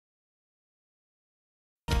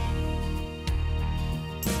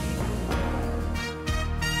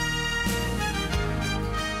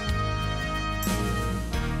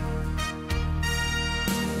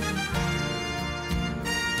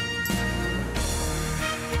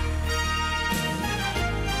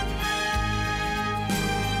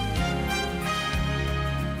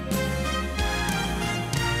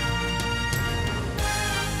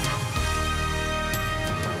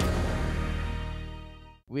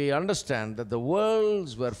we understand that the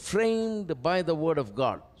worlds were framed by the Word of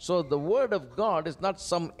God. So the Word of God is not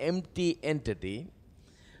some empty entity.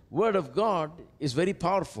 Word of God is very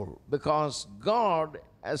powerful because God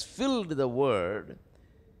has filled the Word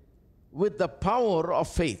with the power of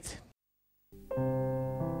faith.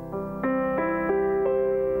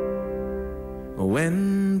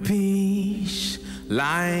 When peace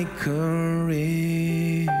like a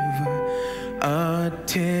river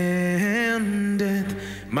attended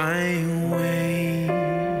my way,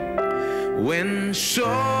 when sorrows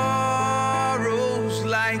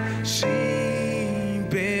like sea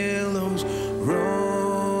billows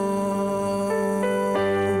roll,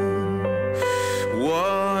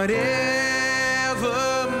 whatever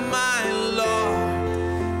my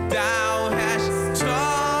Lord thou hast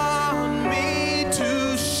taught me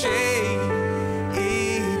to say,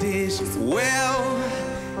 it is well,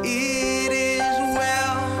 it is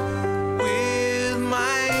well with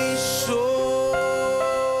my soul,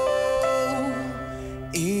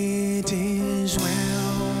 it is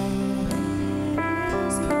well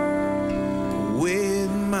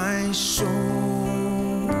with my soul,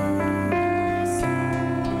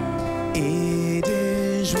 it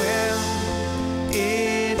is well,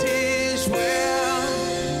 it is well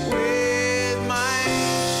with my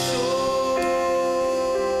soul.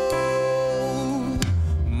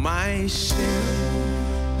 My sin,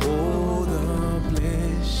 oh the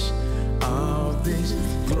bliss of this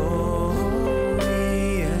glorious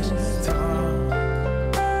thought.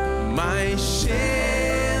 My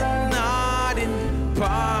sin not in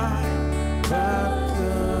part, but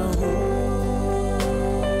the whole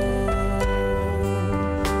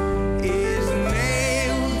is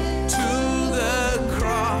nailed to the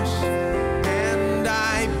cross, and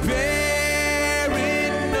I bear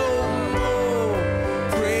it no more.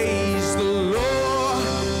 Praise the Lord,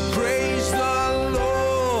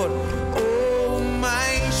 oh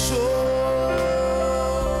my soul.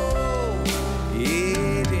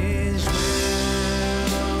 It is well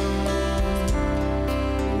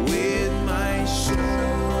with my soul.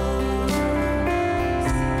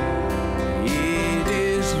 It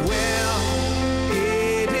is well,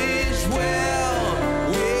 it is well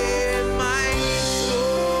with my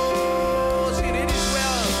soul. It is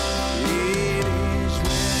well, it is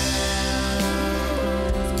well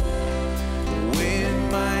with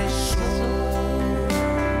my soul.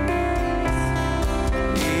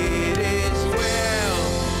 It is well,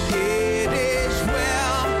 it is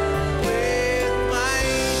well with my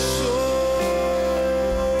soul.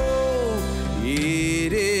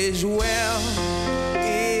 It is well,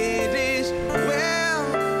 it is well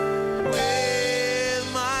with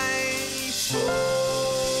my soul.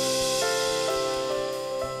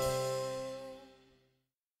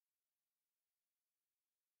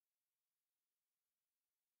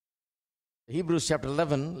 Hebrews chapter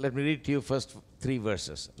 11, let me read to you first 3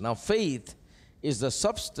 verses. Now faith is the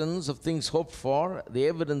substance of things hoped for, the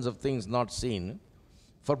evidence of things not seen.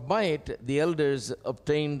 For by it the elders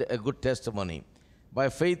obtained a good testimony. By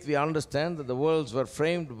faith we understand that the worlds were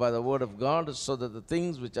framed by the word of God, so that the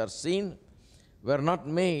things which are seen were not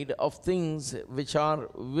made of things which are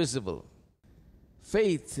visible.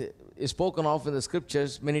 Faith is spoken of in the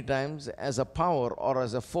scriptures many times as a power or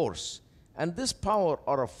as a force. And this power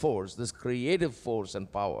or a force, this creative force and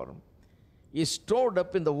power, is stored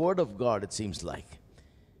up in the Word of God, it seems like.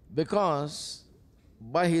 Because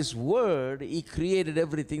by His Word, He created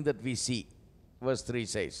everything that we see. Verse 3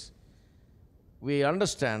 says, we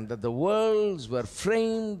understand that the worlds were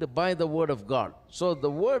framed by the Word of God. So the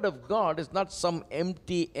Word of God is not some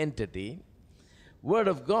empty entity. Word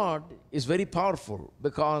of God is very powerful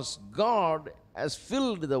because God has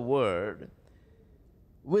filled the Word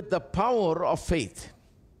with the power of faith.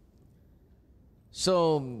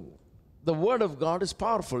 So the Word of God is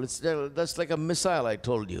powerful. That's like a missile, I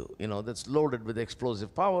told you, that's loaded with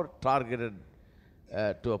explosive power, targeted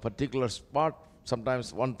to a particular spot,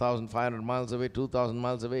 sometimes 1,500 miles away, 2,000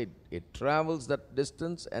 miles away. It travels that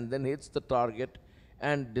distance and then hits the target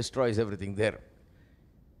and destroys everything there.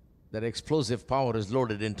 That explosive power is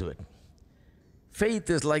loaded into it.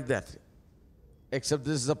 Faith is like that, except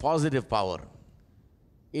this is a positive power.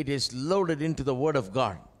 It is loaded into the Word of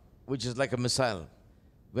God, which is like a missile.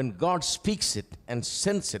 When God speaks it and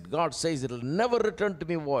sends it, God says it will never return to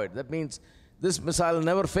me void. That means this missile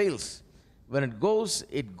never fails. When it goes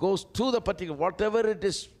to the particular, whatever it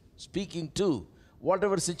is speaking to,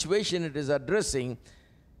 whatever situation it is addressing,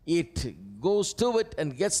 it goes to it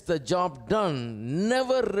and gets the job done,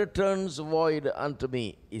 never returns void unto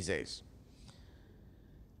me, he says.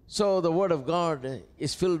 So the Word of God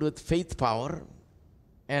is filled with faith power,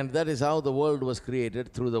 And that is how the world was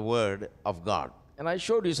created, through the Word of God. And I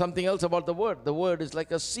showed you something else about the Word. The Word is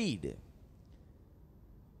like a seed.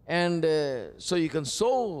 And so you can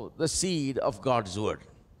sow the seed of God's Word.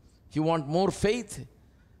 If you want more faith,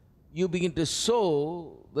 you begin to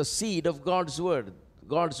sow the seed of God's Word.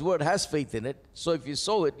 God's Word has faith in it. So if you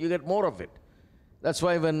sow it, you get more of it. That's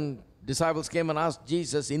why when disciples came and asked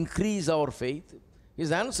Jesus, increase our faith,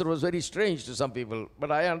 his answer was very strange to some people,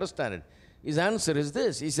 but I understand it. His answer is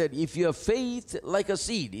this. He said, if you have faith like a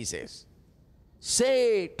seed, he says,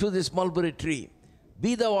 say to this mulberry tree,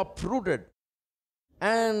 be thou uprooted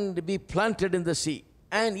and be planted in the sea,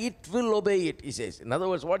 and it will obey it, he says. In other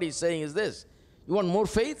words, what he's saying is this. You want more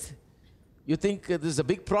faith? You think this is a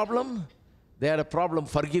big problem? They had a problem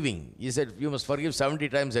forgiving. He said, you must forgive 70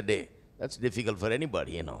 times a day. That's difficult for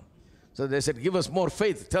anybody, you know. So they said, give us more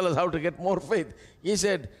faith. Tell us how to get more faith. He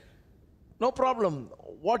said, no problem.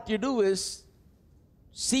 What you do is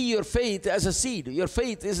see your faith as a seed. Your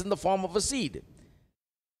faith is in the form of a seed.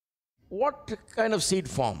 What kind of seed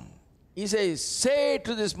form? He says, say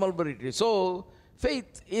to this mulberry tree. So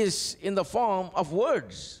faith is in the form of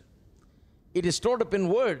words. It is stored up in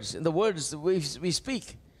words, in the words we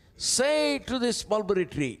speak. Say to this mulberry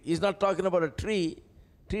tree. He's not talking about a tree.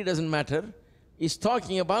 Tree doesn't matter. He's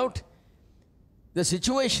talking about the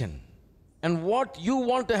situation and what you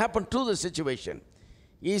want to happen to the situation.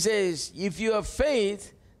 He says, if you have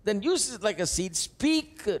faith, then use it like a seed.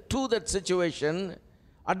 Speak to that situation,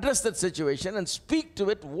 address that situation, and speak to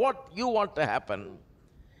it what you want to happen.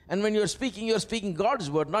 And when you're speaking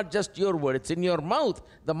God's word, not just your word. It's in your mouth.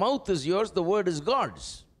 The mouth is yours, the word is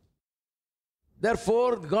God's.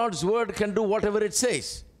 Therefore, God's word can do whatever it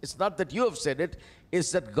says. It's not that you have said it,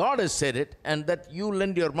 it's that God has said it and that you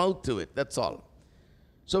lend your mouth to it. That's all.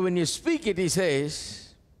 So when you speak it, he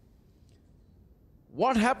says,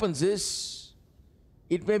 what happens is,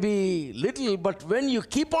 it may be little, but when you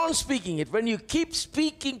keep on speaking it, when you keep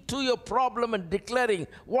speaking to your problem and declaring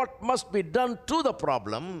what must be done to the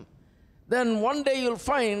problem, then one day you'll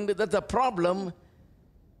find that the problem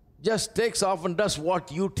just takes off and does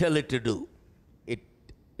what you tell it to do. It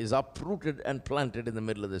is uprooted and planted in the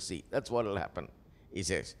middle of the sea. That's what will happen, he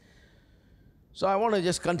says. So I want to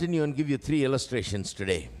just continue and give you 3 illustrations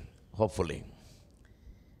today, hopefully,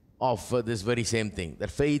 of this very same thing, that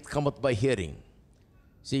faith cometh by hearing.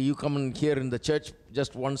 See, you come and hear in the church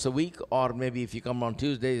just once a week, or maybe if you come on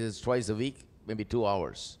Tuesdays, it's twice a week, maybe 2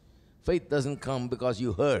 hours. Faith doesn't come because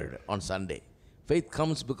you heard on Sunday. Faith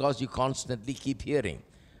comes because you constantly keep hearing.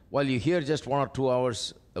 While you hear just 1 or 2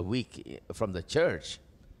 hours a week from the church,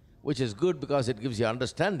 which is good because it gives you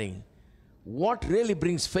understanding, what really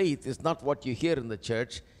brings faith is not what you hear in the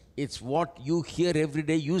church, it's what you hear every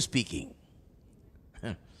day you speaking.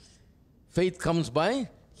 Faith comes by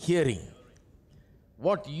hearing.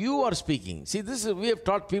 What you are speaking. See, we have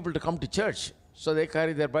taught people to come to church. So they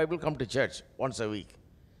carry their Bible, come to church once a week.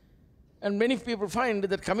 And many people find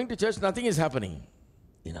that coming to church, nothing is happening.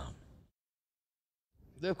 You know.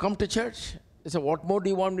 They've come to church. They say, what more do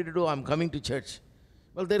you want me to do? I'm coming to church.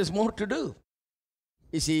 Well, there is more to do.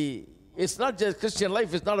 You see, it's not just Christian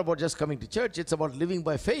life is not about just coming to church. It's about living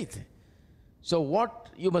by faith. So what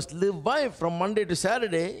you must live by from Monday to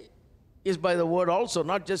Saturday is by the word also,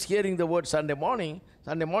 not just hearing the word Sunday morning.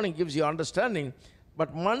 Sunday morning gives you understanding.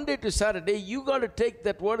 But Monday to Saturday, you got to take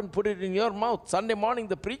that word and put it in your mouth. Sunday morning,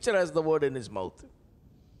 the preacher has the word in his mouth.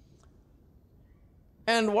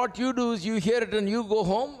 And what you do is you hear it and you go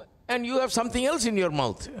home and you have something else in your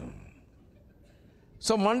mouth.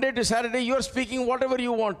 So Monday to Saturday, you're speaking whatever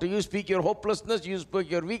you want to. You speak your hopelessness, you speak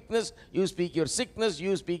your weakness, you speak your sickness,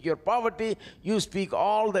 you speak your poverty, you speak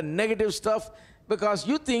all the negative stuff, because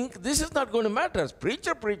you think this is not going to matter.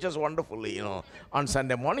 Preacher preaches wonderfully, you know, on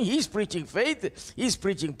Sunday morning. He's preaching faith, he's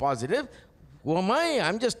preaching positive. Who am I?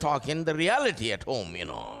 I'm just talking the reality at home, you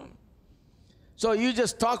know. So you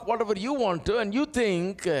just talk whatever you want to, and you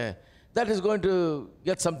think that is going to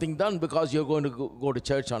get something done because you're going to go to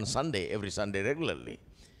church on Sunday, every Sunday regularly.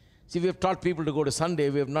 See, we have taught people to go to Sunday.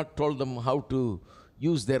 We have not told them how to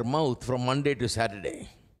use their mouth from Monday to Saturday.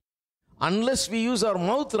 Unless we use our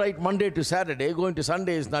mouth right Monday to Saturday, going to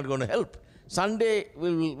Sunday is not going to help. Sunday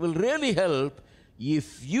will really help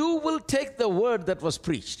if you will take the word that was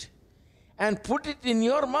preached and put it in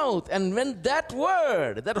your mouth. And when that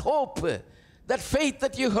word, that hope, that faith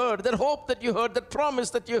that you heard, that hope that you heard, that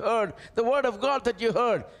promise that you heard, the word of God that you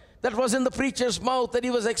heard, that was in the preacher's mouth that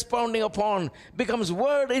he was expounding upon, becomes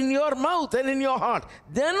word in your mouth and in your heart,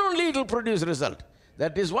 then only it will produce result.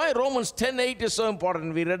 That is why Romans 10:8 is so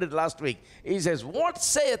important. We read it last week. He says, what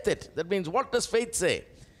saith it? That means, what does faith say?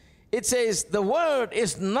 It says, the word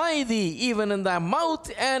is nigh thee, even in thy mouth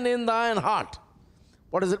and in thine heart.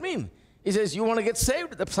 What does it mean? He says, you want to get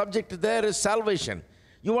saved? The subject there is salvation.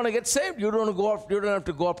 You want to get saved? You don't have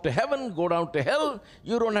to go up to heaven, go down to hell.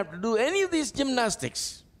 You don't have to do any of these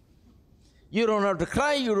gymnastics. You don't have to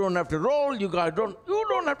cry. You don't have to roll. You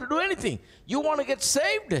don't have to do anything. You want to get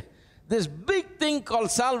saved? This big thing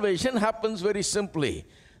called salvation happens very simply.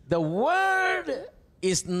 The word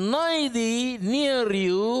is nigh thee, near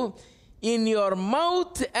you, in your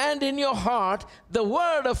mouth and in your heart, the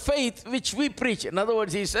word of faith which we preach. In other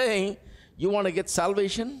words, he's saying, you want to get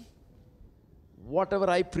salvation? Whatever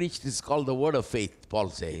I preached is called the word of faith, Paul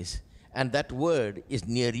says, and that word is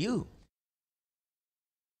near you.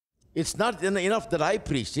 It's not enough that I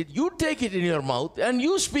preached it. You take it in your mouth and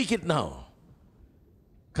you speak it now.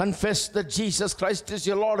 Confess that Jesus Christ is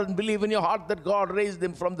your Lord and believe in your heart that God raised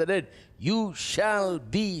him from the dead. You shall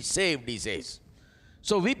be saved, he says.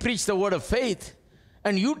 So we preach the word of faith,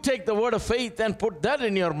 and you take the word of faith and put that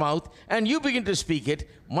in your mouth, and you begin to speak it.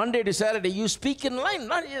 Monday to Saturday, you speak in line.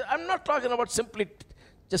 I'm not talking about simply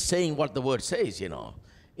just saying what the word says,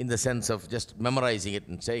 in the sense of just memorizing it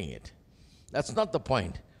and saying it. That's not the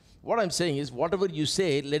point. What I'm saying is, whatever you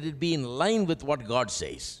say, let it be in line with what God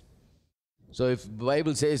says. So if the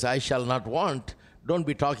Bible says, I shall not want, don't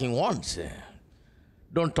be talking wants.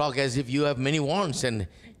 Don't talk as if you have many wants and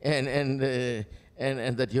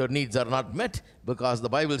that your needs are not met, because the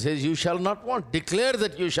Bible says you shall not want. Declare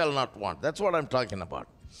that you shall not want. That's what I'm talking about.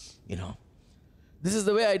 This is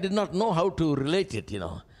the way I did not know how to relate it,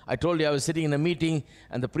 I told you I was sitting in a meeting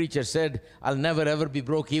and the preacher said, I'll never ever be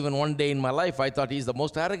broke even one day in my life. I thought he's the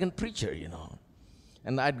most arrogant preacher,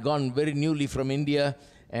 And I'd gone very newly from India,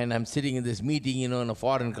 and I'm sitting in this meeting, in a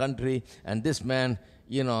foreign country, and this man,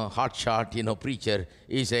 hotshot, preacher,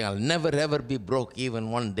 he's saying, I'll never ever be broke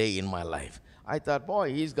even one day in my life. I thought,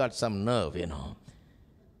 boy, he's got some nerve,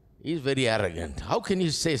 He's very arrogant. How can you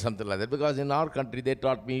say something like that? Because in our country, they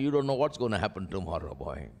taught me, you don't know what's going to happen tomorrow,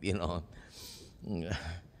 boy,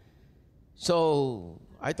 So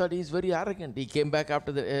I thought he's very arrogant. He came back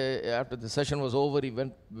after the session was over.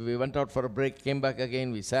 We went out for a break, came back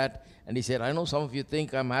again, we sat, and he said, I know some of you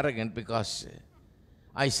think I'm arrogant because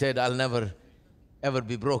I said I'll never ever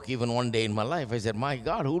be broke even one day in my life. I said, my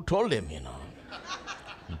God, who told him,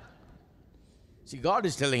 See, God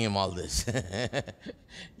is telling him all this.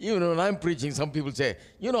 Even when I'm preaching, some people say,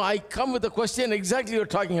 I come with a question, exactly you're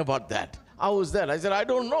talking about that. How was that? I said, I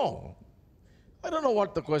don't know. I don't know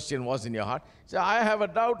what the question was in your heart. So I have a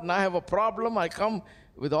doubt and I have a problem. I come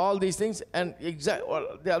with all these things. And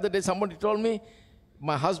the other day somebody told me,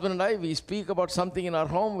 my husband and I, we speak about something in our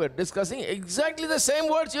home. We're discussing exactly the same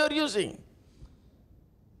words you're using.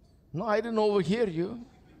 No, I didn't overhear you.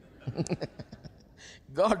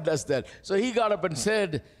 God does that. So he got up and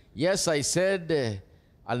said, yes, I said,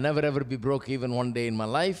 I'll never ever be broke even one day in my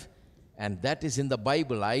life. And that is in the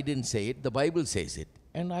Bible. I didn't say it. The Bible says it.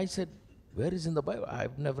 And I said, where is in the Bible?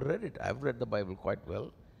 I've never read it. I've read the Bible quite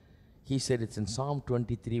well. He said it's in Psalm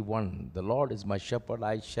 23:1. The Lord is my shepherd,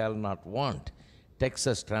 I shall not want.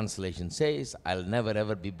 Texas translation says, I'll never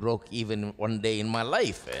ever be broke even one day in my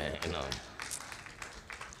life.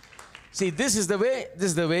 See, this is the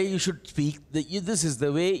way you should speak. This is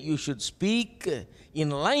the way you should speak in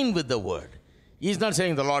line with the word. He's not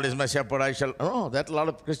saying the Lord is my shepherd, I shall. No, that a lot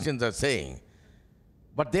of Christians are saying.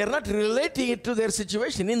 But they're not relating it to their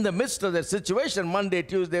situation. In the midst of their situation, Monday,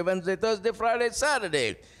 Tuesday, Wednesday, Thursday, Friday,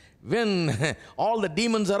 Saturday, when all the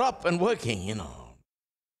demons are up and working,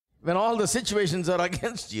 when all the situations are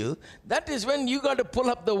against you, that is when you got to pull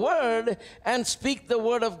up the word and speak the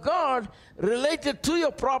word of God related to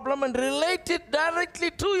your problem and relate it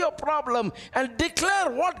directly to your problem and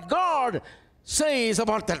declare what God says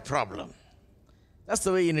about that problem. That's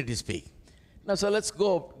the way you need to speak. Now, so let's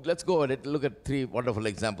go at it. Look at 3 wonderful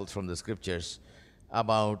examples from the scriptures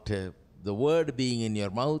about the word being in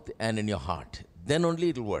your mouth and in your heart. Then only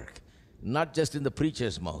it'll work. Not just in the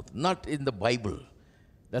preacher's mouth, not in the Bible.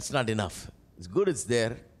 That's not enough. It's good it's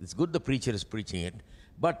there. It's good the preacher is preaching it.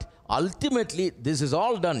 But ultimately, this is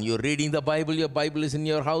all done. You're reading the Bible, your Bible is in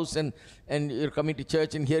your house, and you're coming to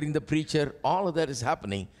church and hearing the preacher. All of that is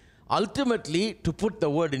happening. Ultimately, to put the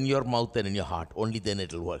word in your mouth and in your heart, only then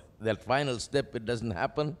it will work. That final step, it doesn't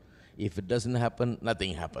happen. If it doesn't happen,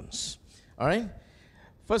 nothing happens. All right?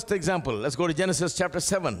 First example, let's go to Genesis chapter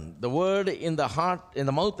 7. The word in the heart, in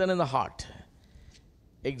the mouth and in the heart.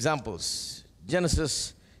 Examples.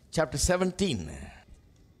 Genesis chapter 17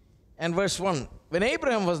 and verse 1. When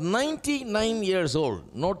Abraham was 99 years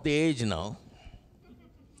old, note the age now.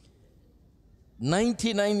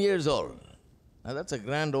 99 years old. Now that's a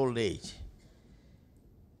grand old age.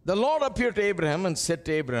 The Lord appeared to Abraham and said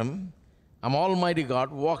to Abraham, I'm Almighty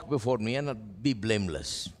God, walk before me and be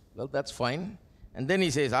blameless. Well, that's fine. And then he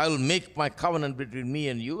says, I will make my covenant between me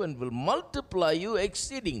and you and will multiply you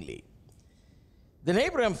exceedingly. Then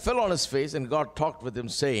Abraham fell on his face, and God talked with him,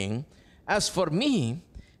 saying, as for me,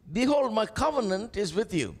 behold, my covenant is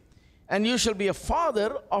with you, and you shall be a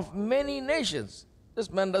father of many nations.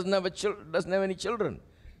 This man doesn't have any children.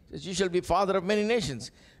 He says, you shall be father of many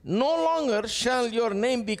nations. No longer shall your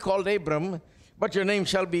name be called Abram, but your name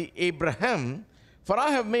shall be Abraham, for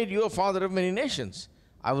I have made you a father of many nations.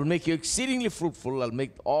 I will make you exceedingly fruitful.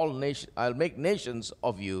 I'll make nations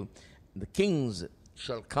of you. The kings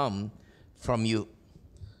shall come from you.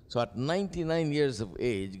 So at 99 years of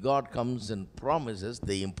age, God comes and promises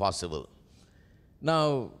the impossible.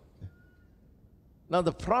 Now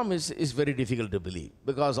the promise is very difficult to believe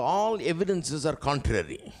because all evidences are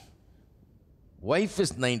contrary. Wife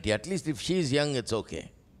is 90. At least if she is young, it's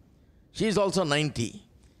okay. She is also 90.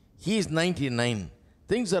 He is 99.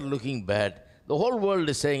 Things are looking bad. The whole world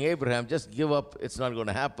is saying, Abraham, just give up. It's not going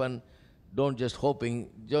to happen. Don't just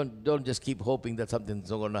keep hoping that something's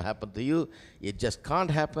going to happen to you. It just can't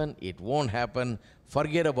happen. It won't happen.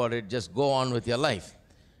 Forget about it. Just go on with your life.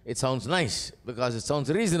 It sounds nice because it sounds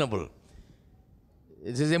reasonable.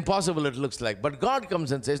 It is impossible, it looks like. But God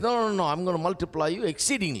comes and says, no, I'm going to multiply you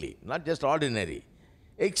exceedingly, not just ordinary.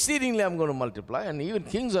 Exceedingly I'm going to multiply, and even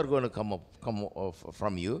kings are going to come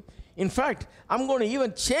from you. In fact, I'm going to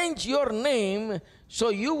even change your name, so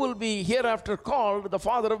you will be hereafter called the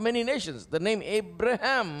father of many nations. The name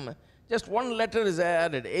Abraham, just one letter is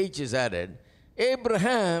added, H is added.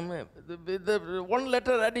 Abraham, the one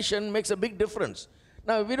letter addition makes a big difference.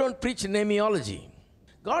 Now, we don't preach nameology.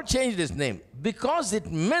 God changed his name because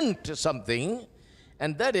it meant something,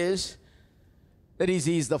 and that is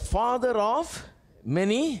he is the father of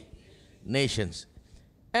many nations.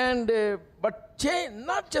 And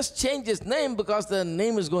not just change his name because the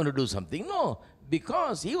name is going to do something. No,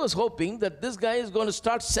 because he was hoping that this guy is going to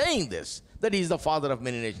start saying this, that he's the father of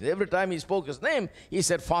many nations. Every time he spoke his name, he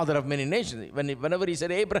said father of many nations. Whenever he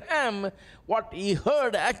said Abraham, what he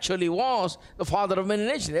heard actually was the father of many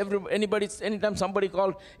nations. Anytime somebody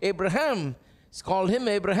called Abraham, called him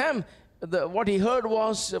Abraham, what he heard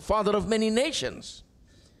was father of many nations.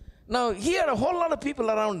 Now, he had a whole lot of people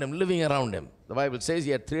around him, living around him. The Bible says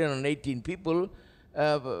he had 318 people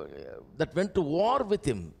that went to war with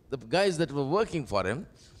him. The guys that were working for him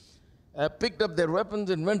picked up their weapons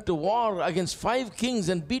and went to war against 5 kings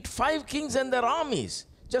and beat 5 kings and their armies,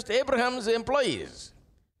 just Abraham's employees.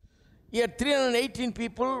 He had 318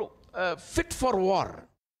 people fit for war.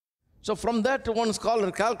 So from that, one scholar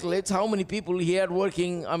calculates how many people he had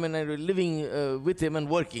living with him and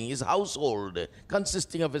working, his household,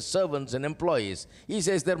 consisting of his servants and employees. He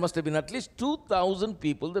says there must have been at least 2,000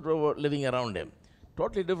 people that were living around him.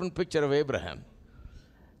 Totally different picture of Abraham.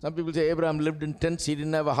 Some people say Abraham lived in tents. He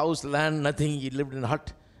didn't have a house, land, nothing. He lived in a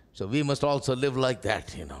hut. So we must also live like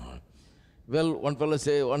that, Well, one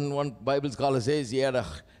Bible scholar says he had a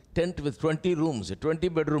tent with 20 rooms, a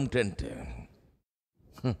 20-bedroom tent.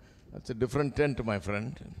 That's a different tent, my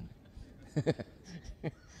friend.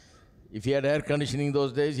 If he had air conditioning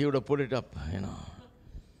those days, he would have put it up,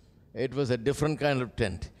 It was a different kind of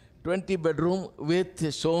tent. 20-bedroom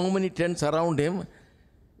with so many tents around him,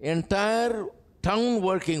 entire town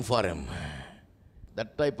working for him.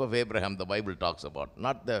 That type of Abraham the Bible talks about,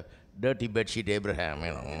 not the dirty bedsheet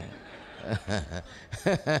Abraham,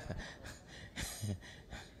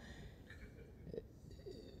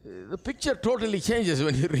 The picture totally changes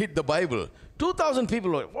when you read the Bible. 2,000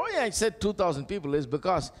 people. Why I said 2,000 people is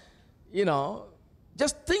because,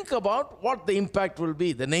 just think about what the impact will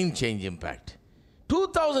be, the name change impact.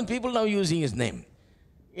 2,000 people now using his name.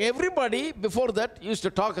 Everybody before that used to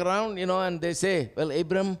talk around, and they say, well,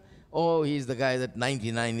 Abram, he's the guy, that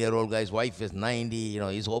 99-year-old guy's wife is 90,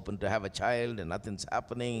 he's hoping to have a child and nothing's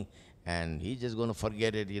happening. And he's just going to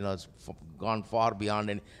forget it, it's gone far beyond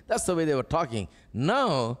it. That's the way they were talking.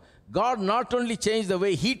 Now, God not only changed the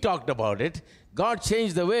way he talked about it, God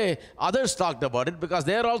changed the way others talked about it, because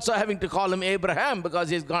they're also having to call him Abraham because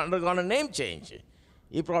he's undergone a name change.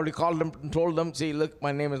 He probably called them and told them, see, look,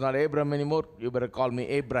 my name is not Abram anymore. You better call me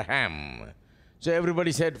Abraham. So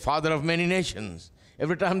everybody said, father of many nations.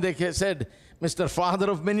 Every time they said, Mr. Father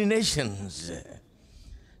of many nations.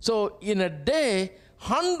 So in a day,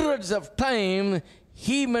 hundreds of times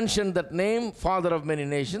he mentioned that name, father of many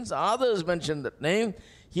nations. Others mentioned that name.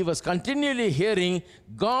 He was continually hearing,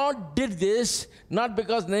 God did this, not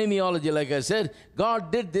because namiology, like I said. God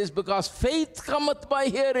did this because faith cometh by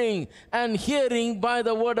hearing, and hearing by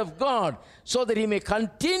the word of God, so that he may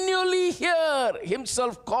continually hear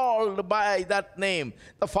himself called by that name,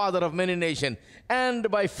 the Father of many nations. And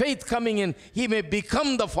by faith coming in, he may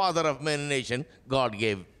become the Father of many nations. God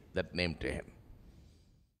gave that name to him.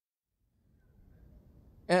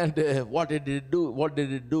 And what did it do? What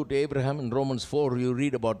did it do to Abraham? In Romans 4, you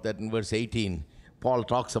read about that in verse 18. Paul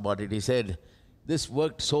talks about it. He said, this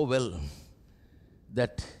worked so well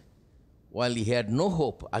that while he had no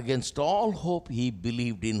hope, against all hope, he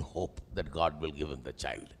believed in hope that God will give him the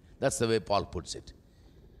child. That's the way Paul puts it.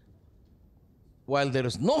 While there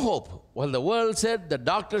is no hope, while the world said, the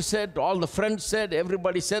doctor said, all the friends said,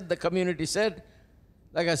 everybody said, the community said,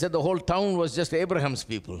 like I said, the whole town was just Abraham's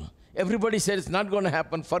people. Everybody said it's not going to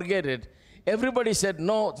happen, forget it. Everybody said,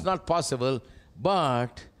 no, it's not possible.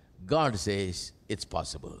 But God says it's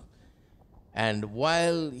possible. And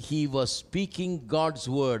while he was speaking God's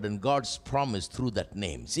word and God's promise through that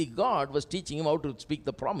name, see, God was teaching him how to speak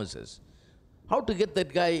the promises. How to get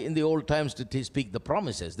that guy in the old times to speak the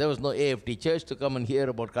promises. There was no AFT church to come and hear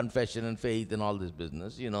about confession and faith and all this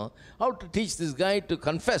business, you know. How to teach this guy to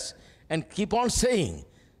confess and keep on saying,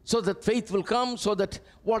 so that faith will come, so that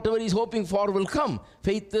whatever he's hoping for will come.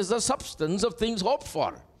 Faith is the substance of things hoped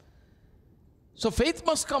for. So faith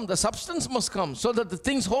must come, the substance must come, so that the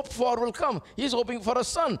things hoped for will come. He's hoping for a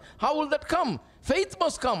son. How will that come? Faith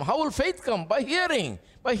must come. How will faith come? By hearing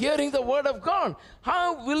the word of God.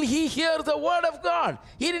 How will he hear the word of God?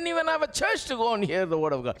 He didn't even have a church to go and hear the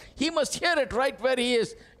word of God. He must hear it right where he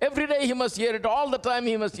is. Every day he must hear it. All the time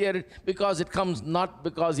he must hear it, because it comes not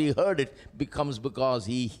because he heard it, it comes because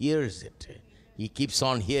he hears it. He keeps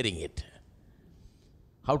on hearing it.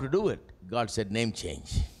 How to do it? God said, name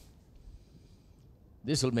change.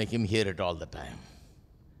 This will make him hear it all the time.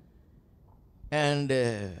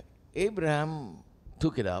 And Abraham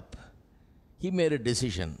took it up. He made a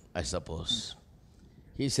decision, I suppose.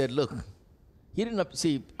 He said, look, he didn't,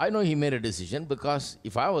 see, I know he made a decision, because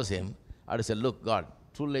if I was him, I'd have said, look, God,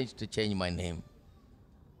 too late to change my name.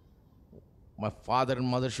 My father and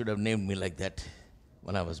mother should have named me like that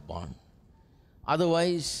when I was born.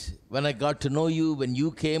 Otherwise, when I got to know you, when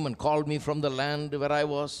you came and called me from the land where I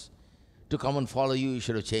was to come and follow you, you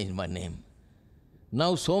should have changed my name.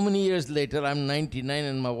 Now, so many years later, I'm 99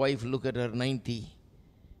 and my wife, look at her, 90.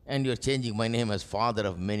 And you're changing my name as Father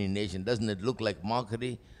of many nations. Doesn't it look like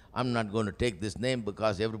mockery? I'm not going to take this name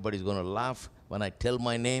because everybody's going to laugh when I tell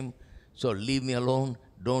my name. So leave me alone.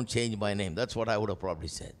 Don't change my name. That's what I would have probably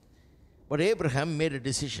said. But Abraham made a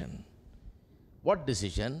decision. What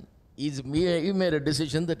decision? He made a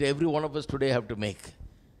decision that every one of us today have to make.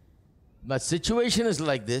 My situation is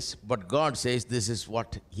like this, but God says this is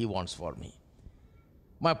what he wants for me.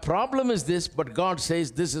 My problem is this, but God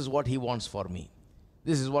says this is what he wants for me.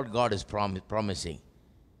 This is what God is promising.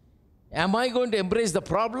 Am I going to embrace the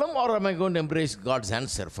problem, or am I going to embrace God's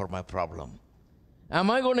answer for my problem? Am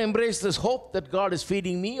I going to embrace this hope that God is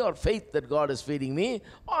feeding me, or faith that God is feeding me,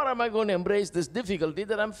 or am I going to embrace this difficulty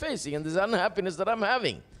that I'm facing and this unhappiness that I'm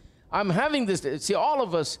having? I'm having this, see, all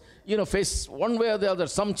of us, face one way or the other,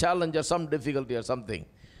 some challenge or some difficulty or something.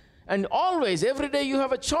 And always, every day you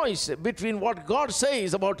have a choice between what God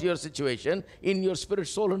says about your situation in your spirit,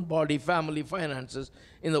 soul and body, family, finances,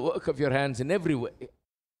 in the work of your hands, in every way.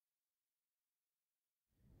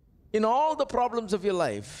 In all the problems of your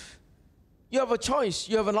life, you have a choice,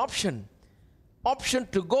 you have an option. Option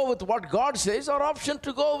to go with what God says, or option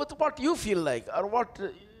to go with what you feel like, or what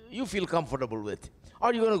you feel comfortable with.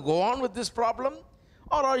 Are you going to go on with this problem,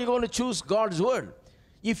 or are you going to choose God's word?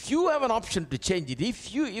 If you have an option to change it,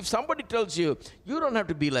 if somebody tells you, you don't have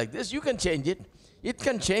to be like this, you can change it. It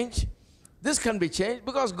can change. This can be changed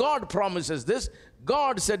because God promises this.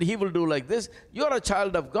 God said he will do like this. You're a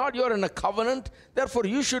child of God. You're in a covenant. Therefore,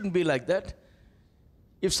 you shouldn't be like that.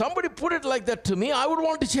 If somebody put it like that to me, I would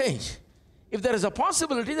want to change. If there is a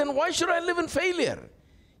possibility, then why should I live in failure?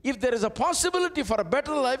 If there is a possibility for a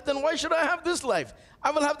better life, then why should I have this life?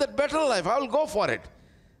 I will have that better life. I will go for it.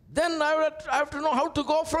 Then I have to know how to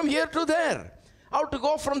go from here to there. How to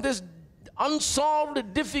go from this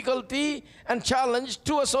unsolved difficulty and challenge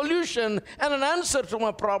to a solution and an answer to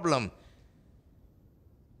my problem.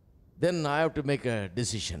 Then I have to make a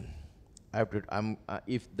decision.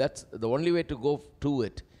 If that's the only way to go to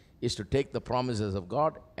it, is to take the promises of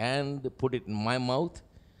God and put it in my mouth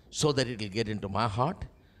so that it will get into my heart,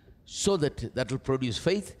 so that will produce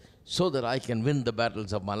faith, so that I can win the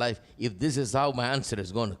battles of my life. If this is how my answer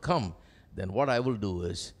is going to come, then what I will do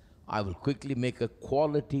is I will quickly make a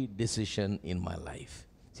quality decision in my life.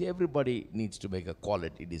 See, everybody needs to make a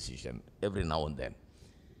quality decision every now and then.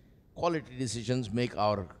 Quality decisions make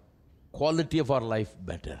our quality of our life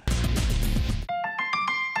better.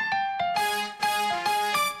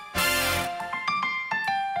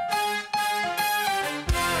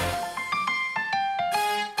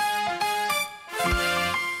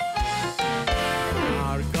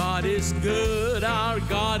 Our God is good, our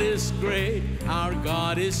God is great, our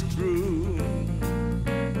God is true.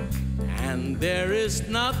 And there is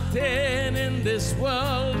nothing in this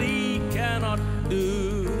world He cannot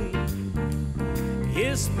do.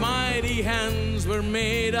 His mighty hands were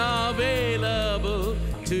made available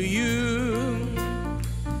to you.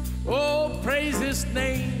 Oh, praise His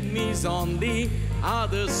name, He's on the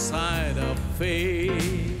other side of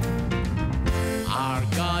faith. Our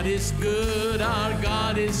God is good, our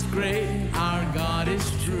God is great, our God is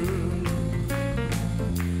true.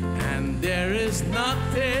 And there is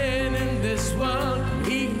nothing in this world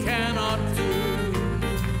He cannot do.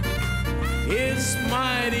 His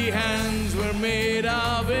mighty hands were made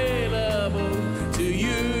available to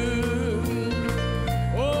you.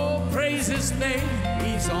 Oh, praise His name,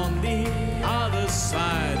 He's on the other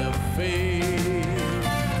side of faith.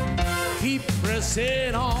 Keep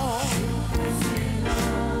pressing on.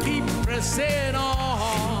 Keep pressing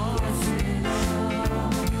on.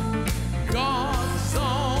 God's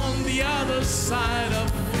on the other side of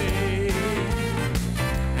faith.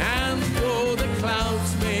 And though the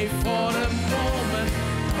clouds may for a moment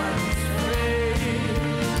fade,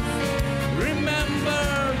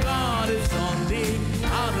 remember God is on the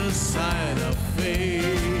other side of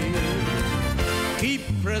faith. Keep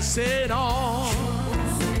pressing on.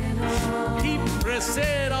 Keep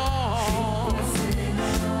pressing on.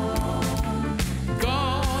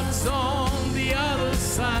 God's on the other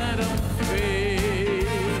side of faith.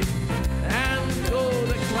 And though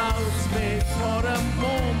the clouds may for a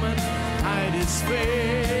moment hide His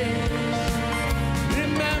face,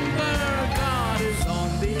 remember God is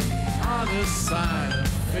on the other side of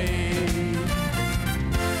faith.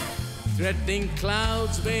 Threatening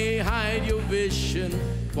clouds may hide your vision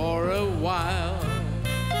for a while,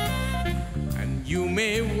 and you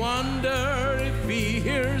may wonder if He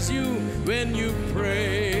hears you when you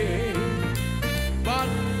pray. But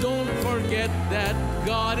don't forget that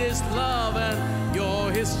God is love and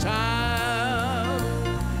you're His child.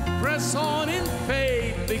 Press on in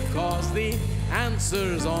faith because the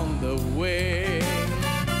answer's on the way.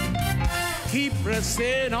 Keep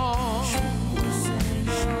pressing on.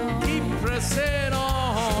 Keep pressing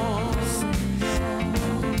on.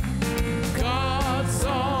 God's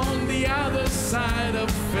on the other side of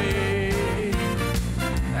faith.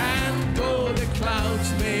 And though the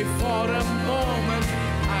clouds may for a moment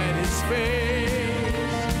hide His face,